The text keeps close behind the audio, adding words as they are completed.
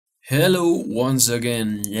Hello once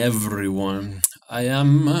again, everyone. I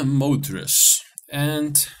am Motres,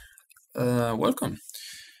 and welcome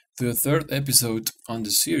to the third episode on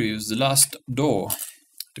the series, The Last Door,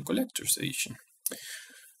 the Collector's Edition.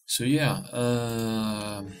 So yeah,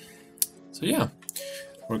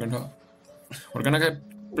 we're gonna get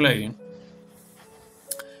playing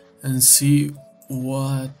and see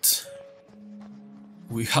what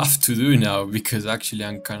we have to do now, because actually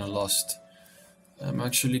I'm kind of lost. I'm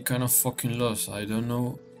actually kind of fucking lost. I don't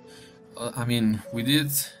know. I mean, we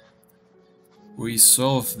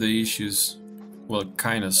solved the issues. Well,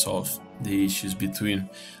 kind of solved the issues between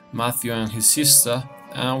Matthew and his sister,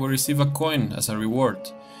 and we receive a coin as a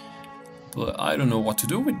reward. But I don't know what to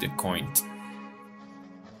do with the coin.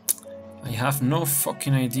 I have no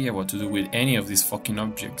fucking idea what to do with any of these fucking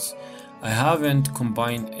objects. I haven't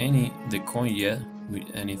combined the coin yet with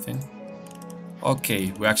anything.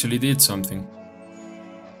 Okay, we actually did something.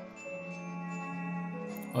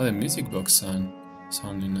 Oh, the music box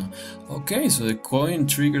sounding now. Okay, so the coin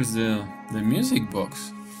triggers the music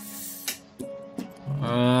box.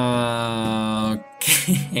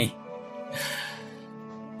 Okay.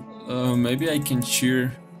 Maybe I can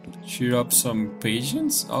cheer up some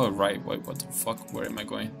patients. Oh right, wait, what the fuck? Where am I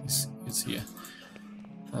going? It's here.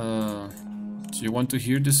 Do you want to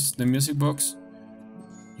hear the music box,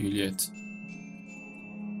 Juliet?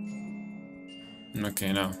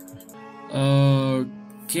 Okay, now.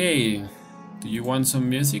 Okay, do you want some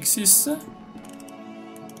music, sister?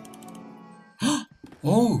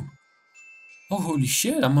 Oh! Oh, holy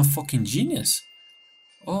shit, I'm a fucking genius.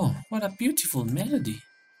 Oh, what a beautiful melody.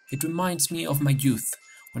 It reminds me of my youth,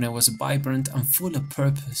 when I was vibrant and full of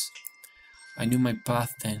purpose. I knew my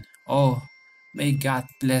path then. Oh, may God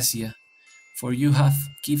bless you, for you have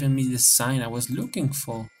given me the sign I was looking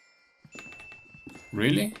for.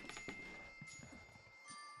 Really?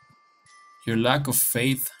 Your lack of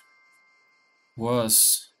faith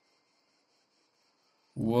was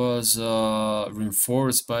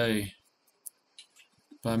reinforced by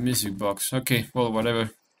music box. Okay, well, whatever,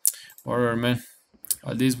 man.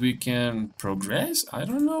 At least we can progress. I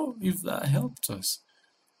don't know if that helped us.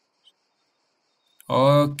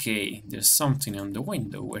 Okay, there's something on the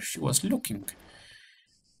window where she was looking.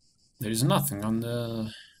 There is nothing on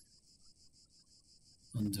the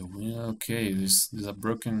window. Okay, there's a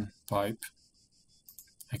broken pipe.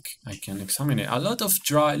 I can examine it. A lot of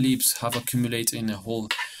dry leaves have accumulated in a hole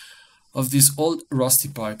of this old rusty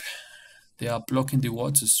pipe. They are blocking the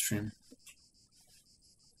water stream.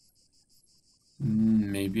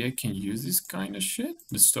 Maybe I can use this kind of shit?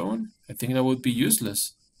 The stone? I think that would be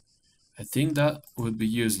useless. The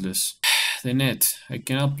net. I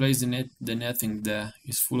cannot place the net. The netting there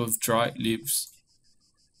is full of dry leaves.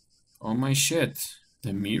 Oh my shit.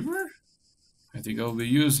 The mirror? I think that will be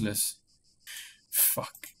useless.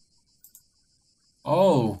 Fuck.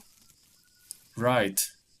 Oh.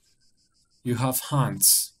 Right. You have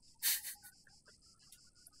hands.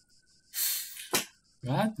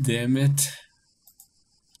 God damn it.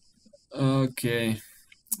 Okay.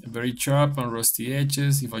 Very sharp and rusty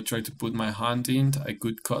edges. If I try to put my hand in, I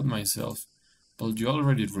could cut myself. But you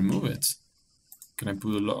already remove it. Can I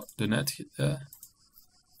put the net there?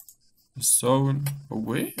 So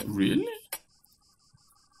away? Really?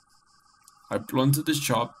 I planted the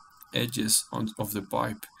sharp edges of the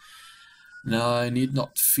pipe. Now I need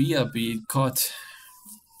not fear being caught.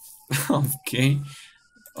 Okay.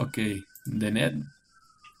 Okay. The net.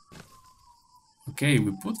 Okay,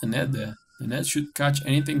 we put the net there. The net should catch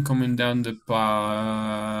anything coming down the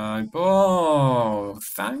pipe. Oh,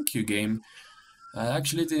 thank you, game. I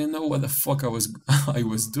actually didn't know what the fuck I was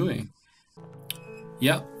doing.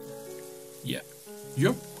 Yeah. Yeah.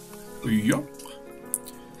 Yup. Yup.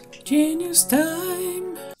 Genius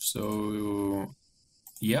time. So,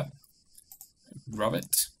 yeah. Grab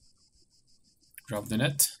it. Grab the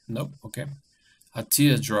net. Nope. Okay. A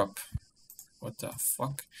teardrop. What the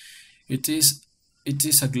fuck? It is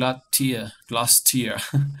a glass tear.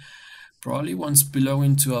 Probably once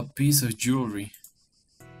belonging to a piece of jewelry.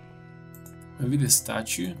 Maybe the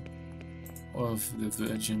statue of the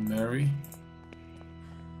Virgin Mary.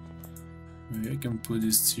 Maybe I can put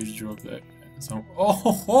this teardrop there. Oh,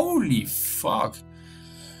 holy fuck!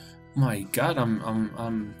 My God,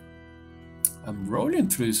 I'm rolling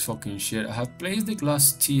through this fucking shit. I have placed the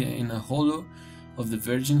glass tear in a hollow of the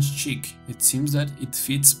Virgin's cheek. It seems that it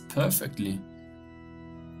fits perfectly.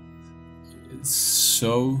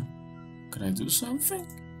 So, can I do something?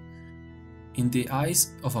 In the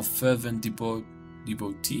eyes of a fervent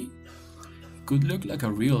devotee, it could look like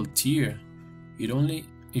a real tear.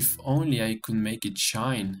 If only I could make it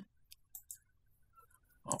shine.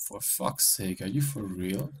 Oh, for fuck's sake, are you for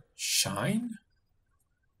real? Shine?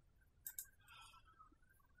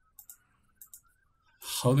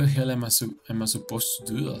 How the hell am I supposed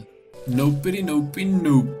to do that? Nopey, nopey,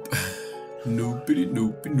 nope. Nopey,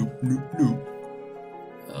 nopey, nope, nope, nope.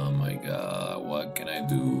 Oh my god, what can I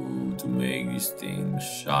do to make this thing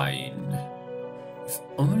shine? If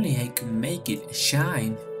only I could make it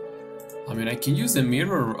shine. I mean, I can use the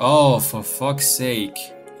mirror. Oh, for fuck's sake.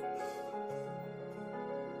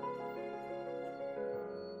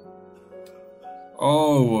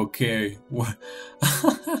 Oh, okay. What?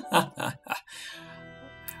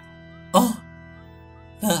 Oh,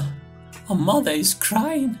 a mother is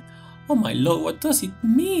crying. Oh my lord, what does it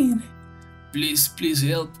mean? Please, please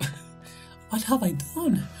help. What have I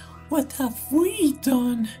done? What have we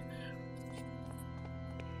done?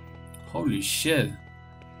 Holy shit.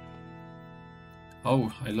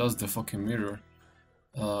 Oh, I lost the fucking mirror.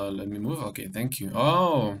 Let me move. Okay, thank you.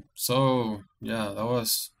 Oh, so yeah, that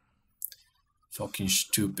was fucking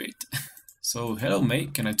stupid. So, hello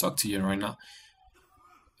mate, can I talk to you right now?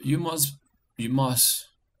 You must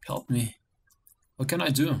help me. What can I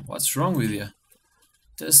do? What's wrong with you?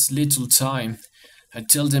 There's little time. I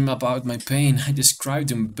tell them about my pain. I describe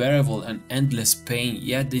the unbearable and endless pain,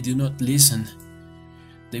 yet they do not listen.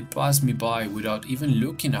 They pass me by without even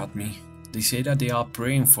looking at me. They say that they are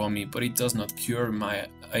praying for me, but it does not cure my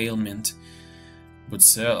ailment. But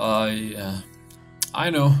sir, I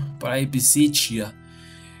know, but I beseech you.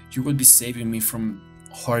 You will be saving me from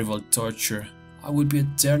horrible torture. I will be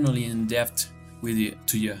eternally in debt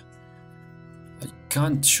to you. I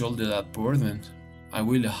can't shoulder that burden. I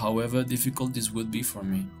will, however difficult this would be for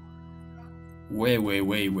me. Wait.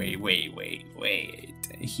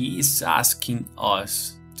 He is asking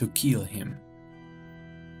us to kill him.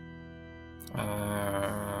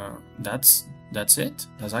 That's it?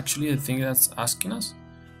 That's actually the thing that's asking us?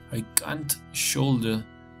 I can't shoulder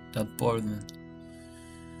that burden.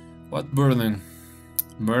 What burden?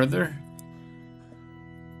 Murder?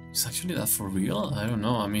 Is actually that for real? I don't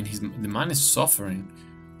know. I mean, the man is suffering.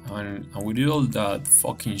 And we did all that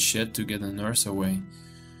fucking shit to get the nurse away.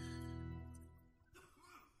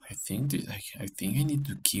 I think I need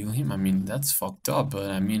to kill him. I mean, that's fucked up, but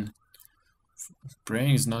I mean,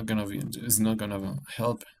 praying is not gonna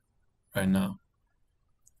help right now.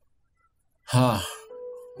 Ha.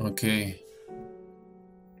 Okay.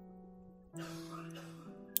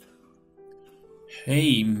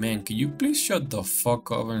 Hey man, can you please shut the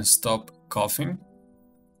fuck up and stop coughing?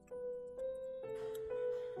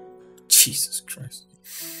 Jesus Christ.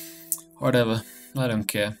 Whatever, I don't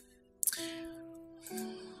care.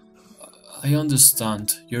 I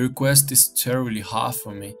understand. Your request is terribly hard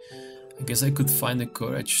for me. I guess I could find the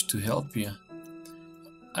courage to help you.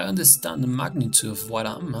 I understand the magnitude of what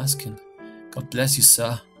I'm asking. God bless you,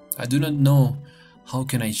 sir. I do not know how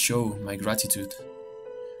can I show my gratitude.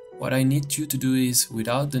 What I need you to do is,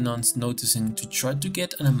 without the nuns noticing, to try to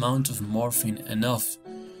get an amount of morphine enough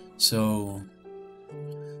so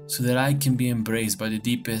that I can be embraced by the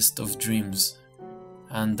deepest of dreams,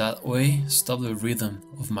 and that way stop the rhythm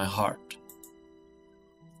of my heart.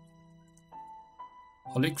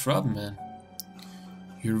 Holy crap, man.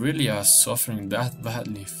 You really are suffering that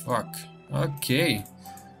badly. Fuck. Okay.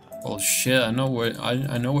 Well, shit, I know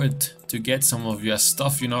where to get some of your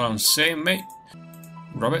stuff, you know what I'm saying, mate?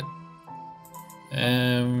 Grab it.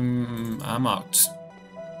 I'm out.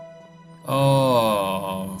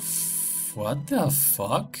 Oh, what the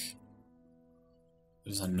fuck?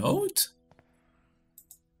 There's a note?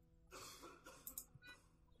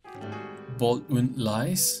 Baldwin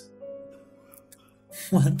lies?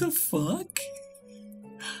 What the fuck?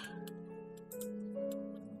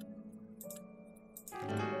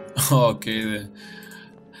 Okay,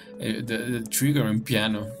 the trigger and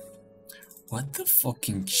piano. What the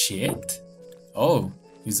fucking shit? Oh,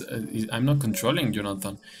 I'm not controlling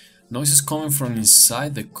Jonathan. Noise is coming from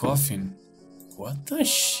inside the coffin. What the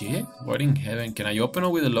shit? What in heaven? Can I open it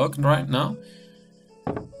with a lock right now?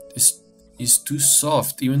 It's too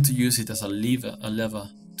soft even to use it as a lever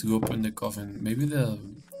to open the coffin. Maybe the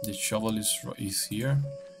shovel is here.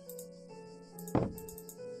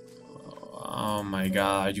 Oh my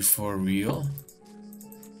god, are you for real?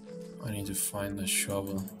 I need to find the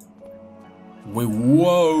shovel. Wait,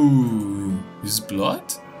 whoa! This is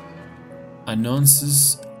blood?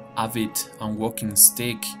 Announces avid and walking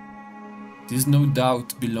stick. This no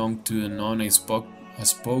doubt belonged to the nun I spoke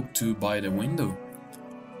to by the window.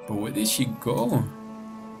 But where did she go?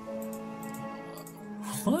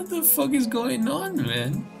 What the fuck is going on,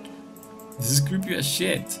 man? This is creepy as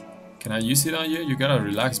shit. Can I use it on you? You gotta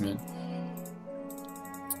relax, man.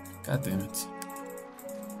 God damn it.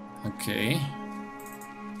 Okay.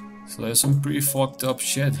 So there's some pretty fucked up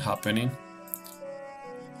shit happening.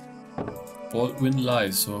 Baldwin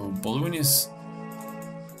live. So Baldwin is...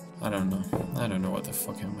 I don't know. I don't know what the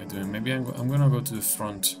fuck am I doing. Maybe I'm gonna go to the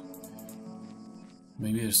front.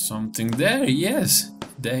 Maybe there's something there. Yes,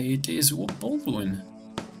 there it is. Baldwin.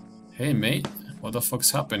 Hey mate, what the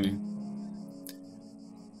fuck's happening?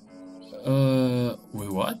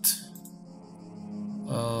 Wait, what?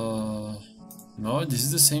 No, this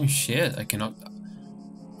is the same shit. I cannot.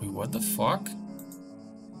 Wait, what the fuck?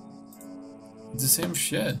 It's the same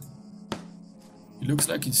shit. It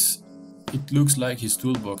looks like his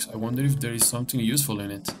toolbox. I wonder if there is something useful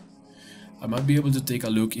in it. I might be able to take a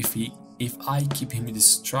look if I keep him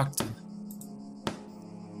distracted.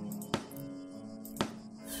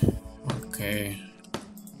 Okay.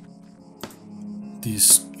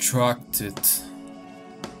 Distracted.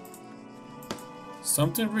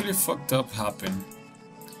 Something really fucked up happened.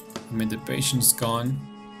 I mean, the patient's gone.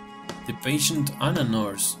 The patient and a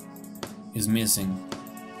nurse is missing.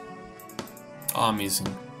 Missing.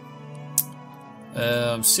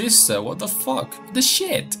 Sister, what the fuck? The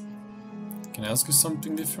shit! Can I ask you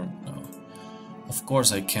something different? No. Of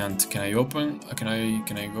course I can't. Can I open? Can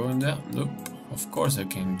I go in there? Nope. Of course I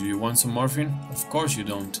can. Do you want some morphine? Of course you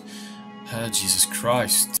don't. Jesus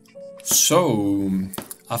Christ. So,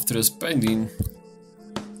 after spending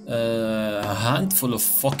a handful of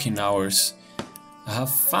fucking hours, I have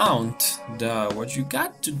found that what you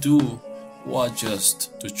got to do was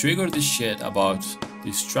just to trigger the shit about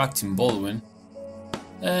distracting Baldwin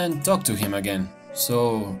and talk to him again.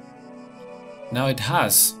 So now it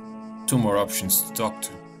has two more options to talk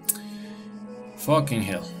to. Fucking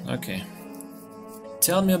hell. Okay.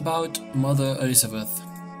 Tell me about Mother Elizabeth.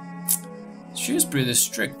 She's pretty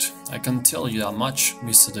strict, I can tell you that much,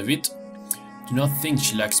 Mr. David. Do not think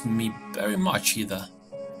she likes me very much either.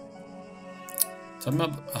 Tell me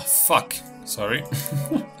about... fuck. Sorry.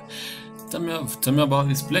 Tell me about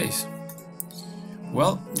this place.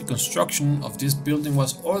 Well, the construction of this building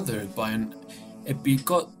was ordered by an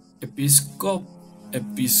Episcopal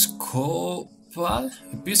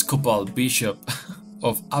Bishop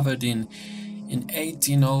of Aberdeen in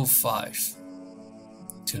 1805.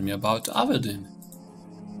 Tell me about Aberdeen.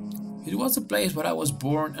 It was the place where I was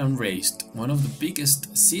born and raised, one of the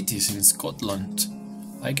biggest cities in Scotland.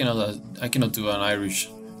 I cannot do an Irish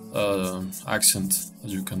accent,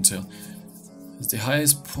 as you can tell. It's the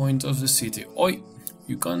highest point of the city. Oi,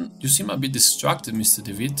 you seem a bit distracted, Mr.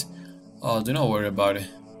 David. Oh, do not worry about it.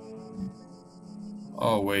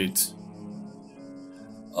 Oh, wait.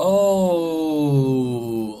 Oh,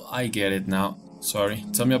 I get it now. Sorry.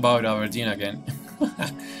 Tell me about Aberdeen again.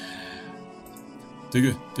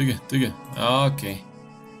 Dig it. Okay.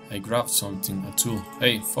 I grabbed something, a tool.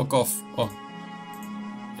 Hey, fuck off. Oh.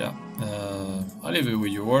 Yeah. I'll leave it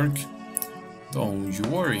with your work. Don't you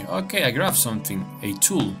worry. Okay, I grabbed something. A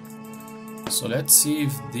tool. So let's see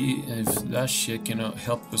if that shit can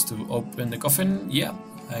help us to open the coffin. Yeah.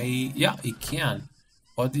 It can.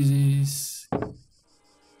 What is this?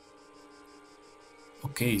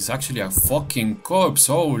 Okay, it's actually a fucking corpse.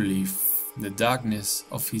 Holy the darkness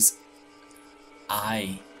of his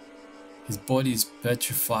eye. His body is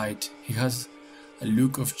petrified. He has a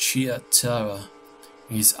look of sheer terror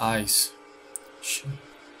in his eyes.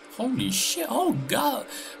 Holy shit, oh god.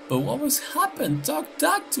 But what was happened?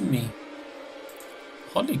 Talk to me.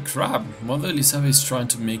 Holy crap, Mother Elizabeth is trying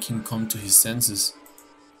to make him come to his senses.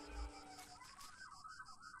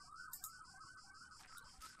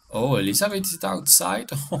 Oh, Elizabeth is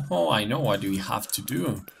outside? Oh, I know what we have to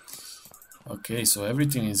do. Okay, so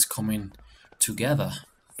everything is coming together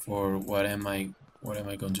for what am I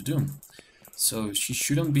going to do? So she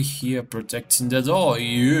shouldn't be here protecting the door.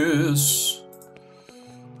 Yes.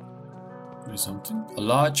 There's something. A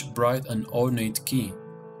large, bright, and ornate key.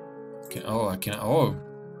 Oh,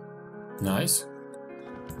 nice.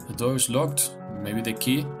 The door is locked. Maybe the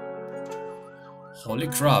key. Holy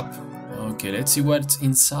crap. Okay, let's see what's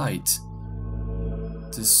inside.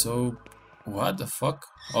 This so... What the fuck?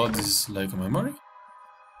 Oh, this is like a memory?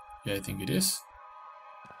 Yeah, I think it is.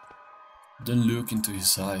 Don't look into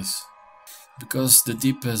his eyes, because the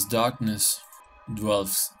deepest darkness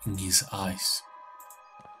dwells in his eyes.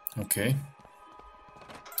 Okay.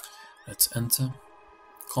 Let's enter.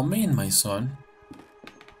 Come in, my son.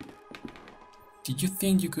 Did you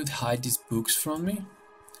think you could hide these books from me?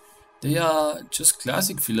 They are just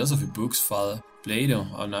classic philosophy books, Father. Plato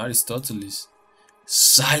and Aristotle.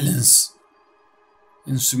 Silence!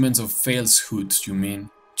 Instruments of falsehood, you mean?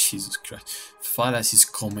 Jesus Christ. Fallacy is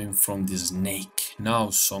coming from the snake. Now,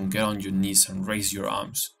 son, get on your knees and raise your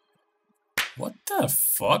arms. What the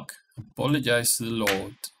fuck? Apologize to the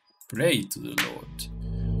Lord. Pray to the Lord.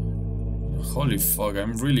 Holy fuck,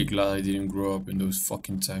 I'm really glad I didn't grow up in those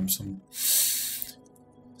fucking times.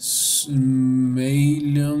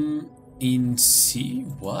 Malum in se.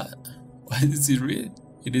 What? What is it read?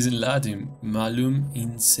 It is in Latin. Malum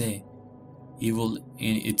in se. Evil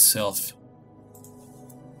in itself.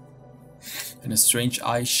 And a strange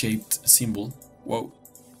eye-shaped symbol. Whoa.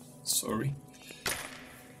 Sorry.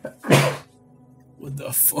 What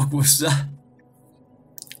the fuck was that?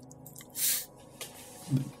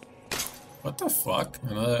 What the fuck?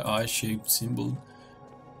 Another eye-shaped symbol.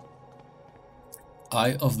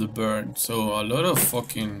 Eye of the bird. So a lot of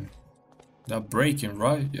fucking... That breaking,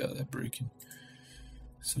 right? Yeah, that breaking.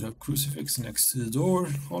 So the crucifix next to the door.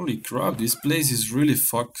 Holy crap, this place is really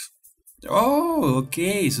fucked. Oh,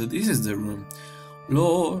 okay, so this is the room.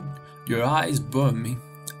 Lord, your eyes burn me.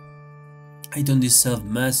 I don't deserve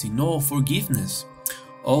mercy nor forgiveness.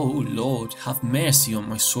 Oh Lord, have mercy on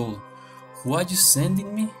my soul. Who are you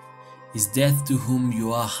sending me? Is death to whom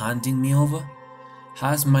you are handing me over?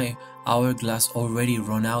 Has my hourglass already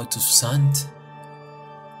run out of sand?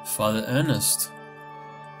 Father Ernest.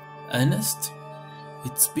 Ernest?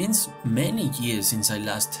 It's been many years since I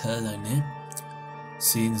last heard thy name.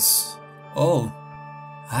 Since... Oh,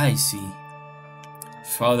 I see.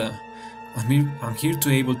 Father, I'm here to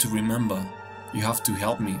able to remember. You have to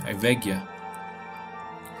help me, I beg ya.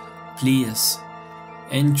 Pleas,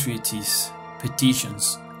 entreaties,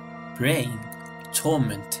 petitions, praying,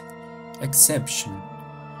 torment, exception.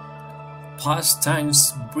 Past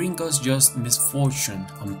times bring us just misfortune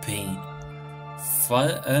and pain.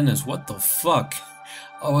 Father Ernest, what the fuck?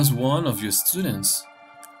 I was one of your students.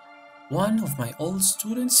 One of my old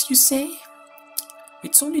students, you say?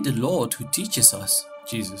 It's only the Lord who teaches us,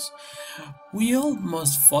 Jesus. We all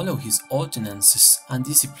must follow his ordinances and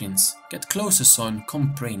disciplines. Get closer, son.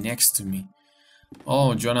 Come pray next to me.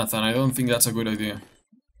 Oh, Jonathan, I don't think that's a good idea.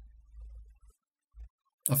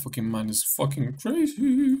 That fucking man is fucking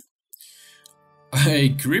crazy. A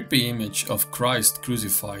creepy image of Christ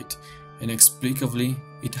crucified. Inexplicably,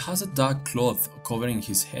 it has a dark cloth covering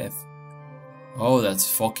his head. Oh, that's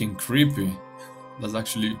fucking creepy. That's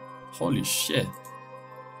actually... Holy shit.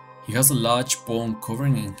 He has a large bone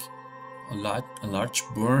covering... A large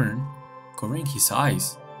burn covering his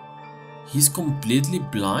eyes. He's completely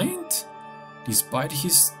blind? Despite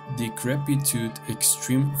his decrepitude,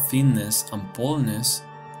 extreme thinness and baldness,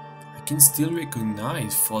 I can still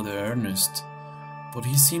recognize Father Ernest. But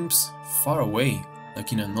he seems far away,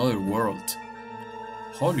 like in another world.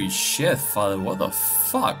 Holy shit, Father, what the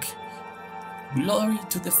fuck? Glory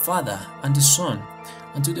to the Father, and the Son,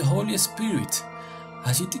 and to the Holy Spirit,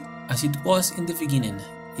 as it was in the beginning,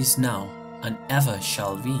 is now, and ever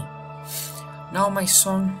shall be. Now, my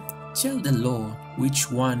son, tell the Lord which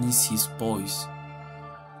one is his voice,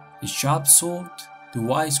 the sharp sword, the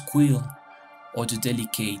wise quill, or the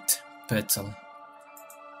delicate petal.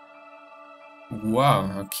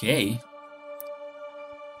 Wow, okay.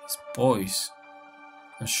 His voice.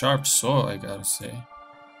 A sharp sword, I gotta say.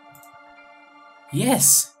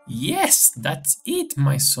 Yes, yes, that's it,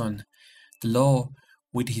 my son. The Lord,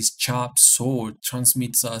 with his sharp sword,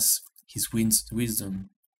 transmits us his wisdom,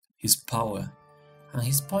 his power, and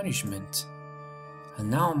his punishment. And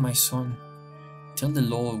now, my son, tell the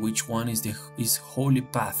Lord which one is his holy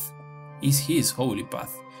path,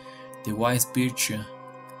 the wise virtue,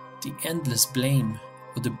 the endless blame,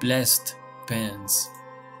 or the blessed penance.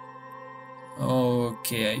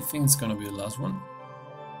 Okay, I think it's gonna be the last one.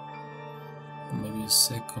 Or maybe a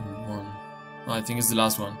second one. No, I think it's the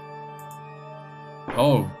last one.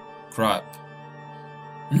 Oh, crap.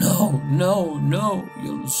 No, no, no,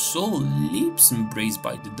 your soul leaps embraced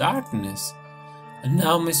by the darkness. And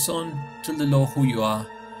now, my son, tell the Lord who you are,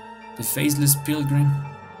 the faceless pilgrim,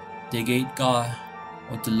 the gate guard,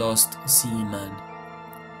 or the lost seaman.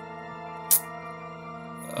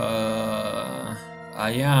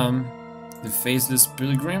 I am the faceless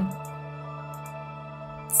pilgrim?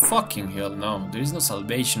 Fucking hell no, there is no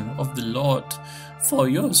salvation of the Lord for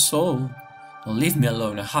your soul. Don't leave me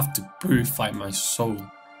alone, I have to purify my soul.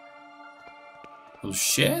 Well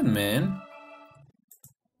shit, man.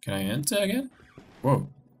 Can I enter again? Whoa.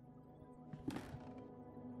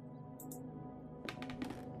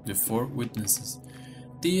 The four witnesses.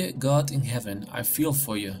 Dear God in heaven, I feel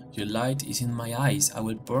for you. Your light is in my eyes. I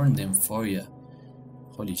will burn them for you.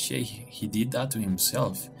 Holy shit, he did that to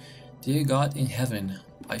himself. Dear God in heaven,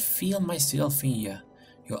 I feel myself in you.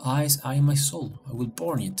 Your eyes are in my soul. I will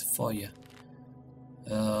burn it for you.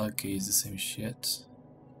 Okay, it's the same shit.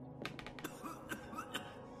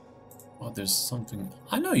 Oh, there's something.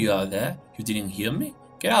 I know you are there. You didn't hear me?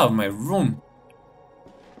 Get out of my room.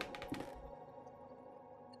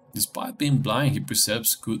 Despite being blind, he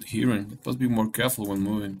perceives good hearing. It must be more careful when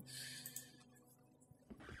moving.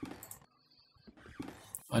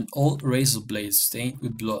 An old razor blade stained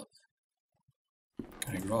with blood.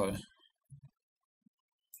 Can I grab it?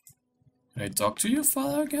 Can I talk to you,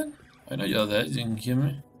 father, again? I know you're there, you didn't hear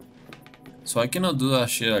me. So I cannot do that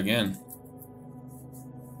shit again.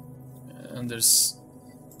 And there's...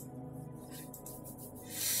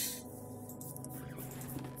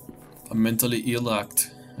 a mentally ill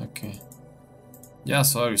act. Okay. Yeah,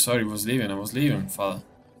 sorry, I was leaving, father.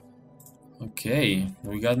 Okay,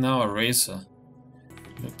 we got now a razor.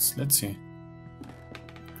 Let's see.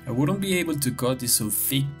 I wouldn't be able to cut this so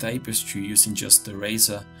thick tapestry using just the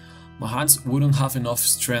razor. My hands wouldn't have enough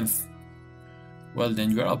strength. Well,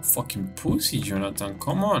 then you're a fucking pussy, Jonathan.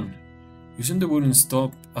 Come on. Using the wooden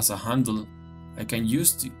stop as a handle, I can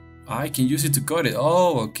use it to cut it.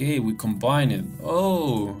 Oh, okay, we combine it.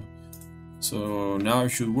 Oh, so now it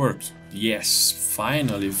should work. Yes,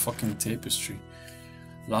 finally, fucking tapestry.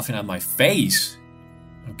 Laughing at my face.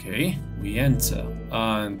 Okay, we enter,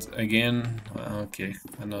 and again, okay,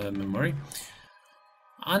 another memory.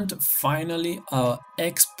 And finally, our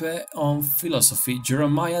expert on philosophy,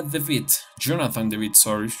 Jonathan David,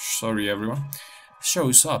 sorry everyone,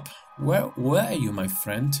 shows up. Where were you, my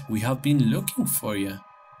friend? We have been looking for you.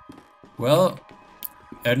 Well,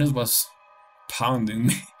 Ernest was pounding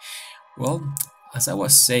me. Well, as I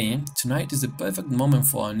was saying, tonight is the perfect moment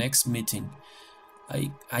for our next meeting.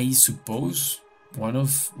 I suppose one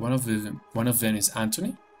of them is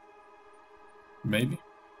Anthony? Maybe?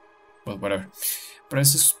 Well, whatever. But I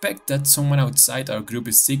suspect that someone outside our group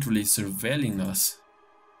is secretly surveilling us.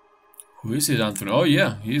 Who is it, Anthony? Oh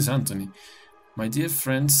yeah, he is Anthony. My dear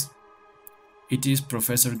friends, it is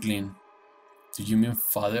Professor Glynn. Do you mean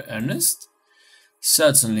Father Ernest?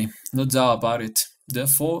 Certainly, no doubt about it.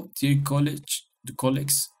 Therefore, dear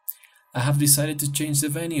colleagues, I have decided to change the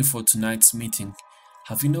venue for tonight's meeting.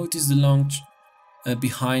 Have you noticed the lounge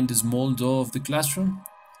behind the small door of the classroom?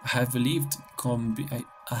 I have believed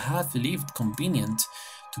convenient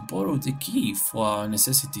to borrow the key for our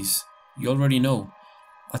necessities. You already know.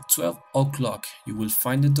 At 12 o'clock, you will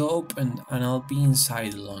find the door open and I'll be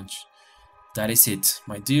inside the lounge. That is it,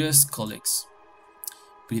 my dearest colleagues.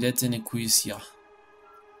 Pirete Nequisia.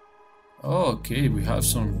 Oh, okay, we have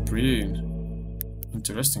some pretty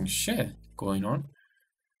interesting shit going on.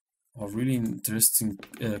 A really interesting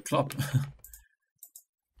club.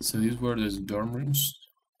 So these were the dorm rooms.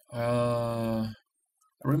 I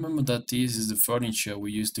remember that this is the furniture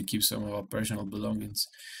we used to keep some of our personal belongings.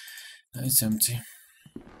 Now it's empty.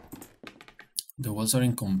 The walls are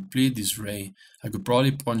in complete disarray. I could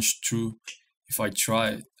probably punch through if I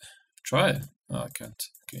tried. Try it? No, I can't.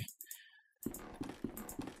 Okay.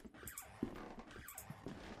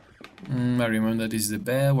 I remember this is the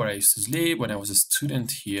bed where I used to sleep when I was a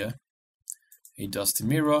student here. A dusty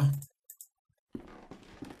mirror.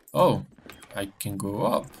 Oh, I can go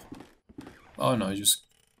up. Oh no, I just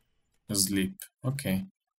sleep. Okay.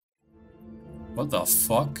 What the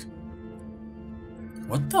fuck?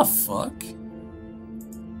 What the fuck?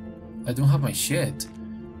 I don't have my shit.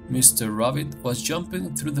 Mr. Rabbit was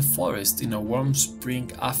jumping through the forest in a warm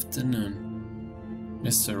spring afternoon.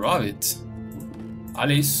 Mr. Rabbit?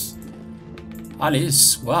 Alice?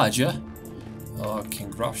 Alice, where are ya? Oh, I can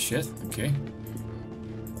grab shit. Okay.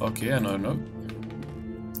 Okay, another note.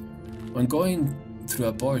 When going through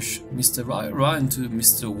a bush, Mr. Rabbit ran into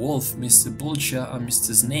Mr. Wolf, Mr. Vulture, and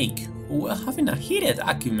Mr. Snake, who were having a heated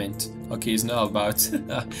argument. Okay, it's now about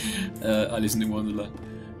Alice in Wonderland.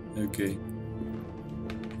 Okay.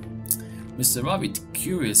 Mr. Rabbit,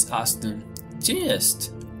 curious, asked them,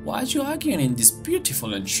 "Just, why are you arguing in this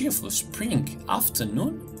beautiful and cheerful spring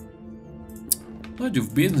afternoon?" "Not your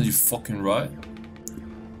business, you fucking right."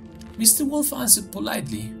 Mr. Wolf answered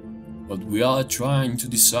politely, "What we are trying to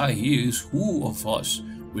decide here is who of us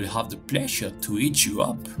will have the pleasure to eat you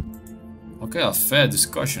up." Okay, a fair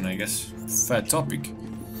discussion, I guess. Fair topic.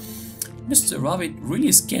 Mr. Rabbit,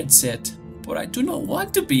 really scared, said, "But I do not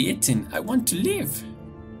want to be eaten. I want to live."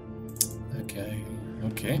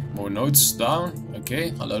 Okay, more notes down.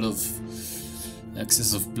 Okay, a lot of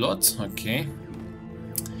excess of blood. Okay.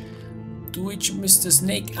 To which Mr.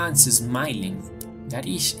 Snake answers, smiling, "That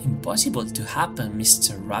is impossible to happen,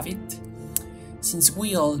 Mr. Rabbit. Since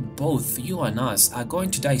we all, both you and us, are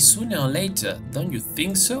going to die sooner or later, don't you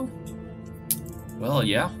think so?" Well,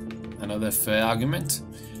 yeah, another fair argument.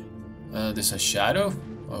 There's a shadow.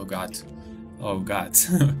 Oh god. Oh god.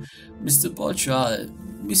 Mr.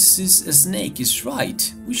 Mrs. Snake is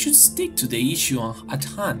right. We should stick to the issue at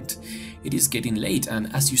hand. It is getting late, and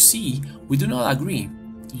as you see, we do not agree.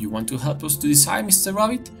 Do you want to help us to decide, Mr.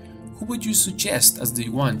 Rabbit? Who would you suggest as the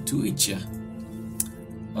one to eat you?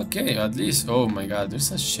 Okay, at least. Oh my god,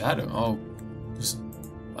 there's a shadow. Oh,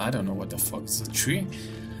 I don't know what the fuck is a tree.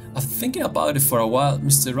 After thinking about it for a while,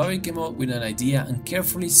 Mr. Rabbit came up with an idea and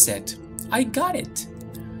carefully said, I got it!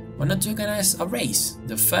 Why not organize a race?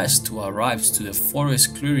 The first who arrives to the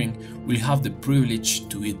forest clearing will have the privilege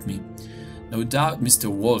to eat me. No doubt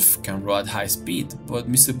Mr. Wolf can run at high speed,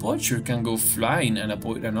 but Mr. Butcher can go flying and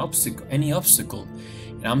avoid any obstacle.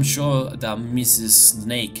 And I'm sure that Mrs.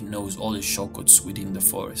 Snake knows all the shortcuts within the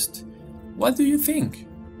forest. What do you think?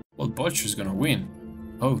 Well, Butcher's gonna win.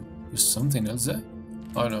 Oh, there's something else there?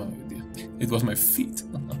 Oh no, it was my feet.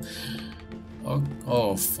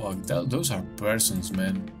 oh fuck, those are persons,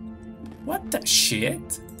 man. What the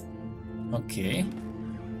shit? Okay.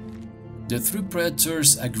 The three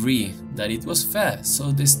predators agree that it was fair,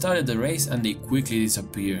 so they started the race and they quickly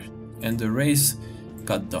disappeared. And the race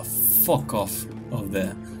got the fuck off of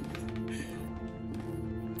there.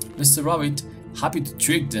 Mr. Rabbit, happy to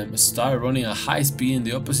trick them, started running at high speed in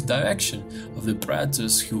the opposite direction of the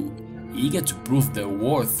predators who, eager to prove their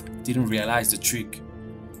worth, didn't realize the trick.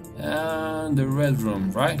 And the red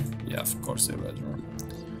room, right? Yeah, of course, the red room.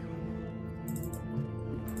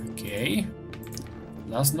 Okay.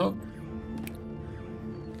 Last note.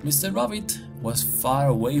 Mr. Rabbit was far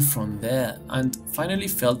away from there and finally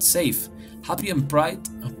felt safe, happy and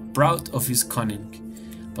proud of his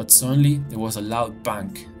cunning. But suddenly there was a loud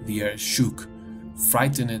bang, the air shook,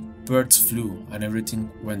 frightened birds flew, and everything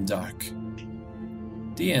went dark.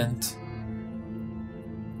 The end.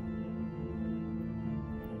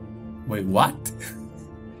 Wait, what?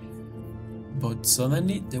 But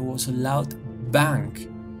suddenly there was a loud bang.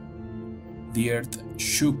 The earth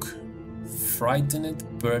shook, frightened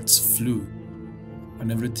birds flew,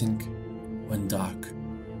 and everything went dark.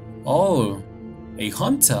 Oh, a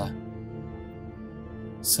hunter!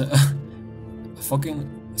 So,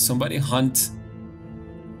 fucking somebody hunted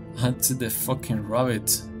the fucking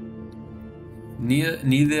rabbit.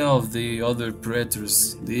 Neither of the other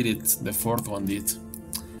predators did it. The fourth one did.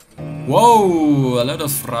 Whoa! A lot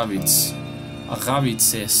of rabbits. A rabbit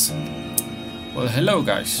says, "Well, hello,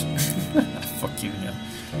 guys." Fucking hell.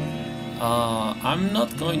 I'm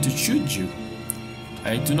not going to shoot you.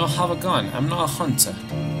 I do not have a gun. I'm not a hunter.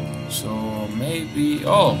 So maybe.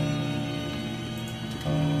 Oh.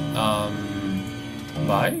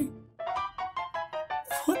 Bye?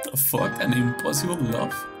 What the fuck? An impossible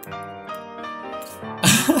love?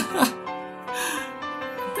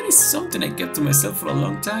 That is something I kept to myself for a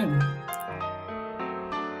long time.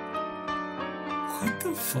 What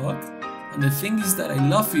the fuck? And the thing is that I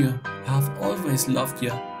love you. I have always loved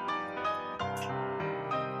you.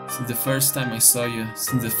 Since the first time I saw you,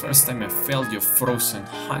 since the first time I felt your frozen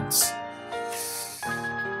hands.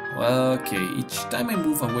 Well, okay, each time I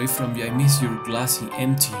move away from you, I miss your glassy,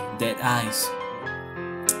 empty, dead eyes.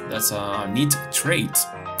 That's a neat trait.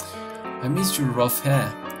 I miss your rough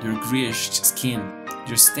hair, your greyish skin,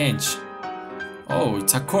 your stench. Oh,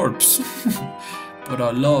 it's a corpse. But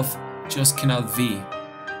our love just cannot be.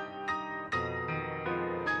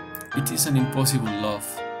 It is an impossible love.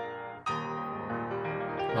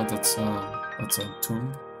 Oh, that's a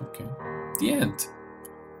tomb. Okay. The end.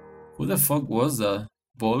 Who the fuck was that?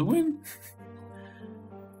 Baldwin?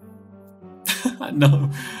 No,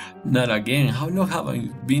 not again. How long have I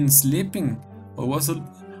been sleeping? What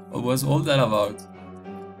was all that about?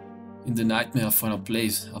 In the nightmare I found a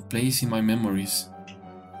place in my memories.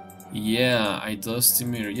 Yeah, a dusty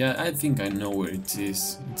mirror. Yeah, I think I know where it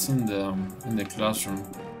is. It's in the classroom,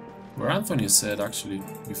 where Anthony said actually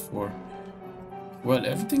before. Well,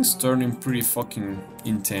 everything's turning pretty fucking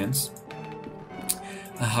intense,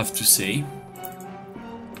 I have to say.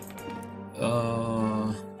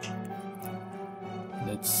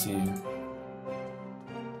 Let's see.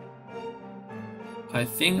 I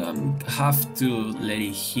think I have to let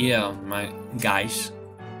it here, my guys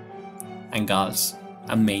and gals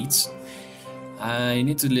and mates. I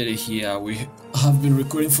need to let it here. We have been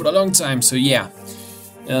recording for a long time, so yeah.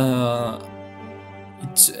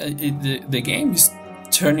 The game is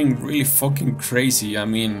turning really fucking crazy. I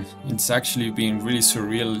mean, it's actually being really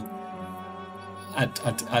surreal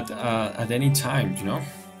at any time, you know.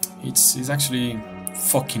 It's actually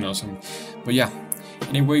fucking awesome. But yeah,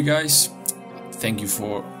 anyway, guys, thank you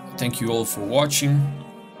all for watching.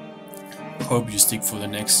 Hope you stick for the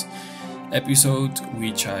next episode,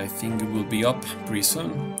 which I think will be up pretty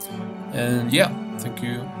soon. And yeah,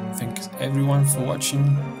 thanks everyone for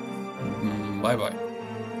watching. Bye bye.